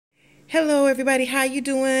Hello everybody, how you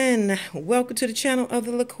doing? Welcome to the channel of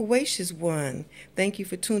the Loquacious One. Thank you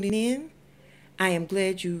for tuning in. I am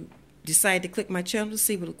glad you decided to click my channel to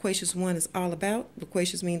see what Loquacious One is all about.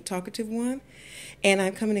 Loquacious means talkative one. And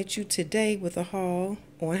I'm coming at you today with a haul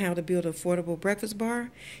on how to build an affordable breakfast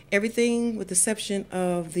bar. Everything with the exception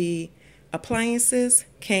of the appliances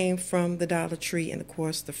came from the Dollar Tree and of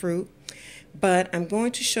course the fruit. But I'm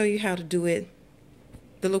going to show you how to do it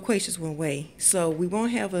the Loquacious One way. So we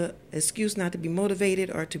won't have an excuse not to be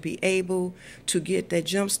motivated or to be able to get that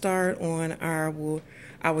jump start on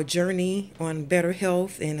our journey on better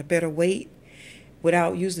health and a better weight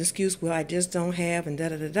without using the excuse, well, I just don't have and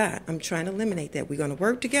da-da-da-da. I'm trying to eliminate that. We're going to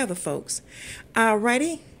work together, folks.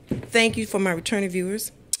 Alrighty. Thank you for my returning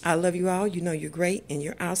viewers. I love you all. You know you're great and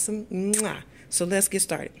you're awesome. Mwah. So let's get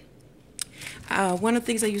started. One of the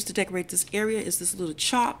things I use to decorate this area is this little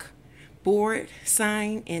chalk board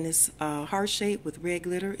sign, and it's heart shape with red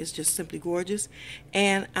glitter. It's just simply gorgeous.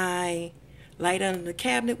 And I light under the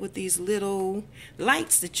cabinet with these little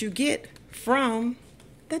lights that you get from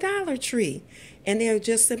the Dollar Tree, and they're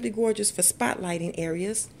just simply gorgeous for spotlighting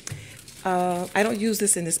areas. I don't use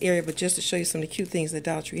this in this area, but just to show you some of the cute things that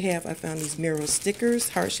Dollar Tree have, I found these mural stickers,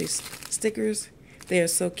 heart shape stickers. They are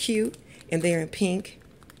so cute, and they're in pink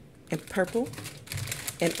and purple.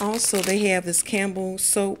 And also they have this Campbell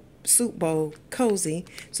soup bowl cozy,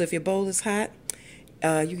 so if your bowl is hot,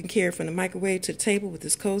 you can carry it from the microwave to the table with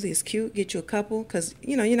this cozy. It's cute. Get you a couple, because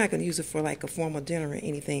you know you're not going to use it for like a formal dinner or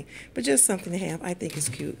anything, but just something to have. I think it's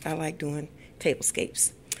cute. I like doing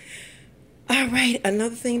tablescapes. All right,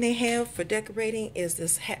 another thing they have for decorating is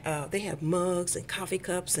this. They have mugs and coffee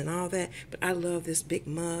cups and all that, but I love this big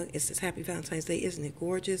mug. It says Happy Valentine's Day. Isn't it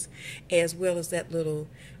gorgeous? As well as that little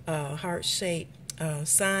heart-shaped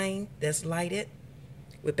sign that's lighted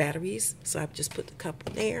with batteries. So I've just put the cup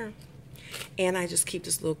in there, and I just keep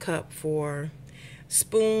this little cup for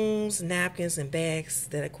spoons, napkins, and bags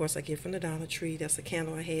that of course I get from the Dollar Tree. That's a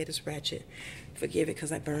candle I had. It's ratchet. Forgive it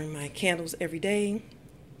because I burn my candles every day.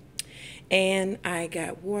 And I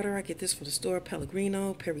got water. I get this from the store,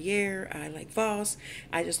 Pellegrino, Perrier. I like Voss.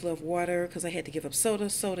 I just love water because I had to give up soda.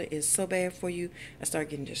 Soda is so bad for you. I started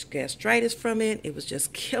getting just gastritis from it. It was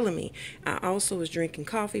just killing me. I also was drinking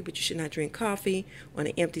coffee, but you should not drink coffee on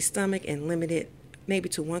an empty stomach, and limit it maybe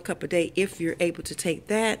to 1 cup a day if you're able to take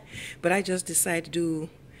that. But I just decided to do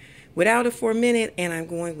without it for a minute, and I'm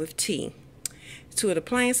going with tea. Two of the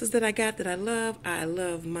appliances that I got that I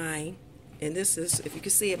love my, and this is, if you can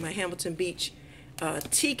see it, my Hamilton Beach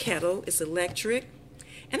tea kettle. It's electric,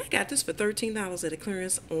 and I got this for $13 at a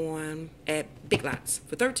clearance at Big Lots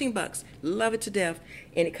for 13 bucks. Love it to death,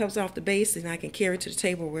 and it comes off the base, and I can carry it to the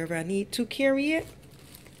table wherever I need to carry it.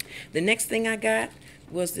 The next thing I got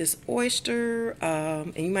was this oyster,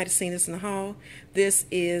 and you might have seen this in the haul. This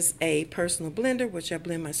is a personal blender, which I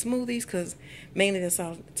blend my smoothies, because mainly that's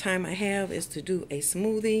all the time I have is to do a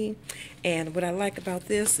smoothie. And what I like about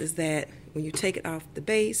this is that when you take it off the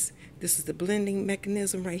base, this is the blending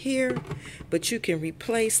mechanism right here, but you can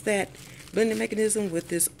replace that blending mechanism with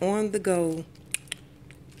this on-the-go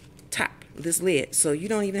top, this lid, so you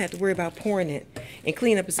don't even have to worry about pouring it. And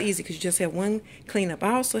cleanup is easy because you just have one cleanup.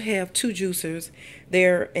 I also have 2 juicers.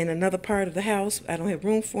 They're in another part of the house. I don't have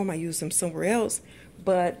room for them. I use them somewhere else,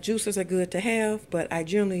 but juicers are good to have. But I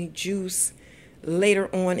generally juice later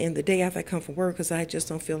on in the day after I come from work, because I just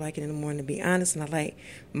don't feel like it in the morning, to be honest, and I like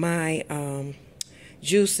my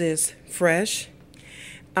juices fresh.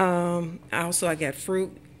 Also, I got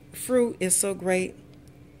fruit. Fruit is so great.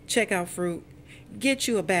 Check out Fruit. Get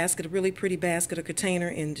you a basket, a really pretty basket or container,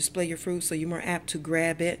 and display your fruit so you're more apt to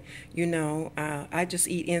grab it. You know, I just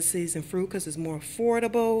eat in-season fruit because it's more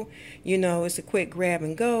affordable. You know, it's a quick grab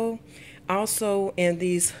and go. Also, in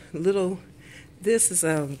these little, this is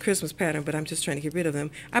a Christmas pattern, but I'm just trying to get rid of them.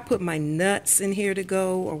 I put my nuts in here to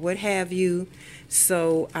go, or what have you,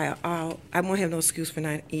 so I won't have no excuse for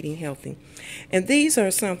not eating healthy. And these are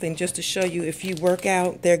something just to show you if you work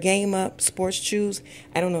out. They're Game Up sports shoes.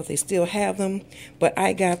 I don't know if they still have them, but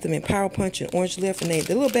I got them in Power Punch and Orange Lift, and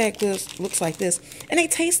the little bag looks like this, and they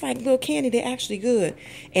taste like little candy. They're actually good,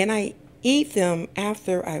 and I eat them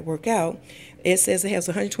after I work out. It says it has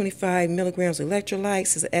 125 milligrams of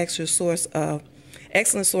electrolytes. It's an excellent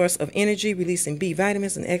source of energy, releasing B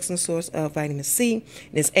vitamins, an excellent source of vitamin C.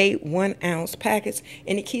 And it's 8 1-ounce packets,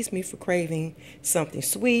 and it keeps me from craving something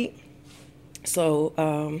sweet.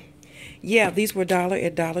 So, yeah, these were $1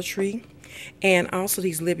 at Dollar Tree. And also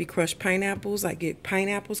these Libby Crushed pineapples. I get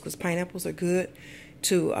pineapples because pineapples are good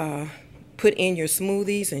to put in your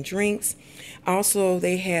smoothies and drinks. Also,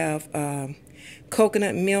 they have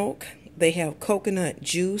coconut milk. They have coconut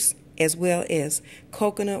juice as well as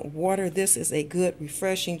coconut water. This is a good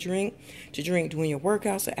refreshing drink to drink during your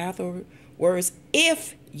workouts or afterwards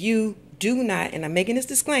if you do not, and I'm making this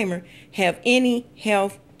disclaimer, have any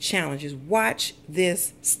health challenges. Watch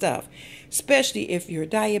this stuff, especially if you're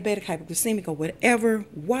diabetic, hypoglycemic, or whatever.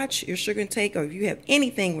 Watch your sugar intake, or if you have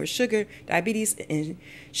anything where sugar, diabetes, and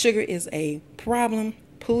sugar is a problem,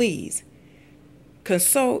 please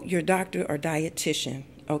consult your doctor or dietitian.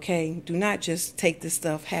 Okay, do not just take this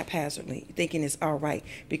stuff haphazardly, thinking it's all right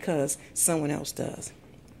because someone else does.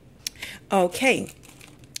 Okay,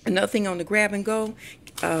 another thing on the grab and go,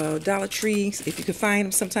 Dollar Tree, if you can find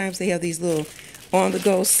them, sometimes they have these little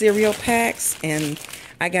on-the-go cereal packs, and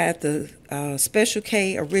I got the Special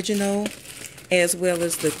K Original as well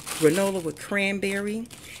as the granola with cranberry,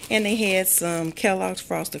 and they had some Kellogg's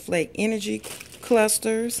Frosted Flake Energy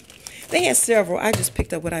clusters. They had several. I just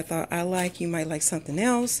picked up what I thought I like. You might like something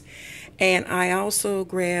else. And I also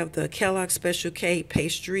grabbed the Kellogg's Special K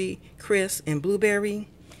Pastry Crisp and Blueberry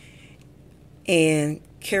and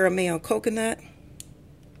Caramel Coconut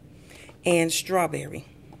and Strawberry.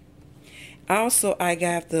 Also, I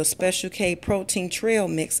got the Special K Protein Trail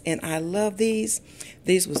Mix, and I love these.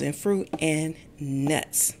 These was in fruit and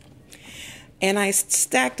nuts. And I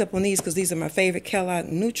stacked up on these because these are my favorite Kellogg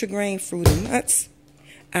Nutri-Grain fruit and nuts.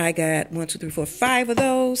 I got 1, 2, 3, 4, 5 of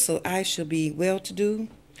those, so I shall be well to do.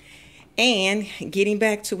 And getting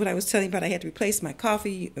back to what I was telling you about, I had to replace my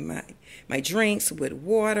coffee, my drinks with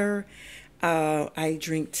water. I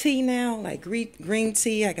drink tea now, like green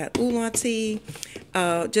tea. I got oolong tea,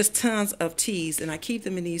 just tons of teas. And I keep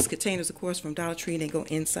them in these containers, of course, from Dollar Tree, and they go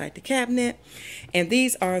inside the cabinet. And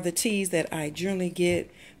these are the teas that I generally get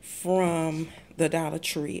from the Dollar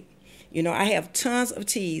Tree. You know, I have tons of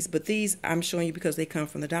teas, but these I'm showing you because they come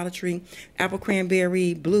from the Dollar Tree. Apple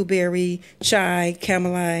cranberry, blueberry, chai,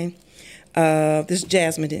 chamomile. This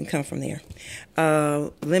jasmine didn't come from there.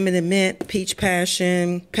 Lemon and mint, peach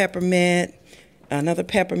passion, peppermint, another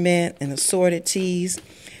peppermint, and assorted teas.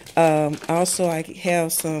 Also, I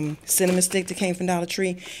have some cinnamon stick that came from Dollar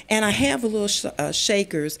Tree. And I have a little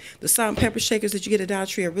shakers. The salt and pepper shakers that you get at Dollar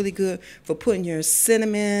Tree are really good for putting your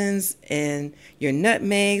cinnamons and your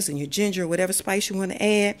nutmegs and your ginger, whatever spice you want to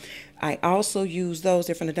add. I also use those.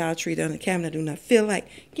 They're from the Dollar Tree. They're on the cabinet. I do not feel like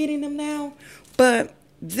getting them now. But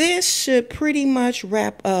this should pretty much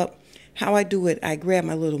wrap up how I do it. I grab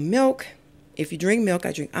my little milk. If you drink milk,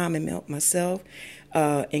 I drink almond milk myself,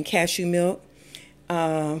 and cashew milk.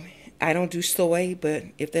 I don't do soy, but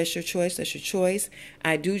if that's your choice, that's your choice.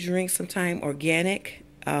 I do drink sometimes organic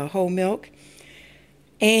whole milk.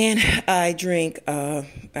 And I drink, of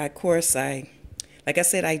course, like I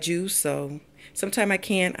said, I juice. So sometimes I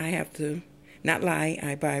can't. I have to not lie.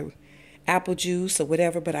 I buy apple juice or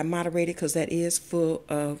whatever, but I moderate it because that is full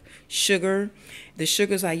of sugar. The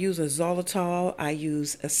sugars I use are xylitol. I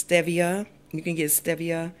use stevia. You can get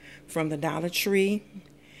stevia from the Dollar Tree.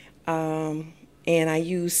 And I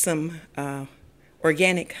use some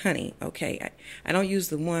organic honey. Okay, I don't use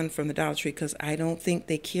the one from the Dollar Tree because I don't think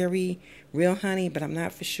they carry real honey, but I'm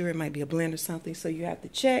not for sure. It might be a blend or something, so you have to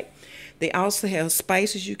check. They also have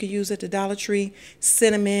spices you can use at the Dollar Tree: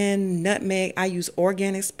 cinnamon, nutmeg. I use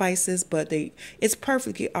organic spices, but it's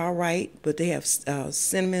perfectly all right. But they have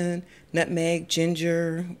cinnamon, nutmeg,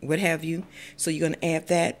 ginger, what have you. So you're going to add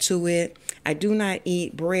that to it. I do not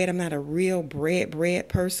eat bread. I'm not a real bread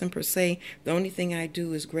person per se. The only thing I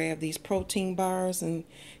do is grab these protein bars and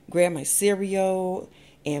grab my cereal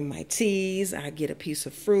and my teas. I get a piece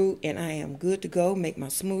of fruit and I am good to go. Make my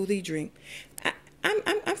smoothie, drink.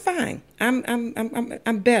 I'm fine.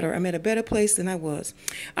 I'm better. I'm at a better place than I was.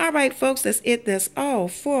 All right, folks, that's it. That's all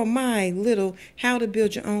for my little how to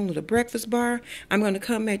build your own little breakfast bar. I'm going to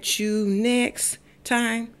come at you next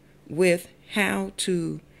time with how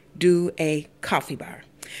to do a coffee bar.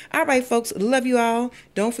 All right, folks, love you all.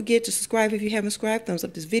 Don't forget to subscribe if you haven't subscribed. Thumbs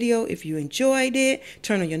up this video if you enjoyed it.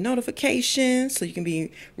 Turn on your notifications so you can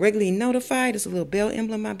be regularly notified. There's a little bell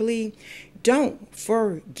emblem, I believe. Don't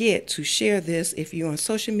forget to share this if you're on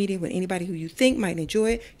social media with anybody who you think might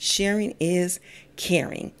enjoy it. Sharing is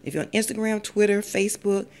caring. If you're on Instagram, Twitter,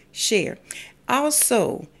 Facebook, share.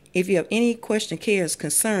 Also, if you have any question, cares,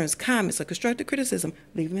 concerns, comments, or constructive criticism,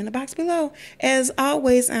 leave them in the box below. As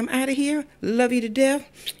always, I'm out of here. Love you to death.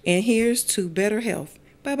 And here's to better health.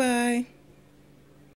 Bye-bye.